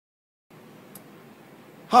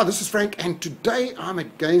Hi, this is Frank, and today I'm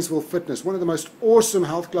at Gainesville Fitness, one of the most awesome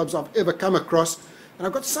health clubs I've ever come across. And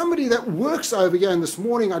I've got somebody that works over here, and this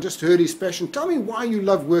morning I just heard his passion. Tell me why you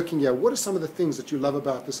love working here. What are some of the things that you love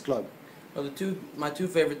about this club? Well, my two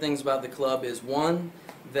favorite things about the club is one,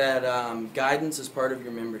 that guidance is part of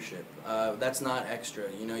your membership. That's not extra.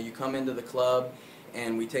 You know, you come into the club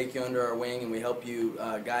and we take you under our wing and we help you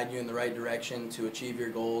guide you in the right direction to achieve your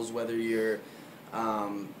goals, whether you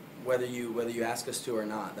ask us to or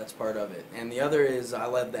not. That's part of it. And the other is I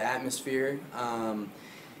love the atmosphere.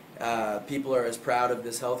 People are as proud of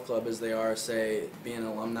this health club as they are, say, being an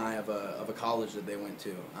alumni of a college that they went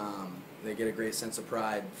to. They get a great sense of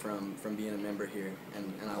pride from being a member here,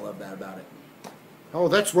 and I love that about it. Oh,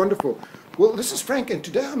 that's wonderful. Well, this is Frank, and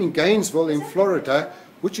today I'm in Gainesville in Florida,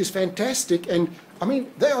 which is fantastic. And I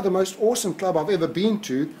mean, they are the most awesome club I've ever been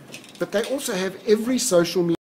to, but they also have every social media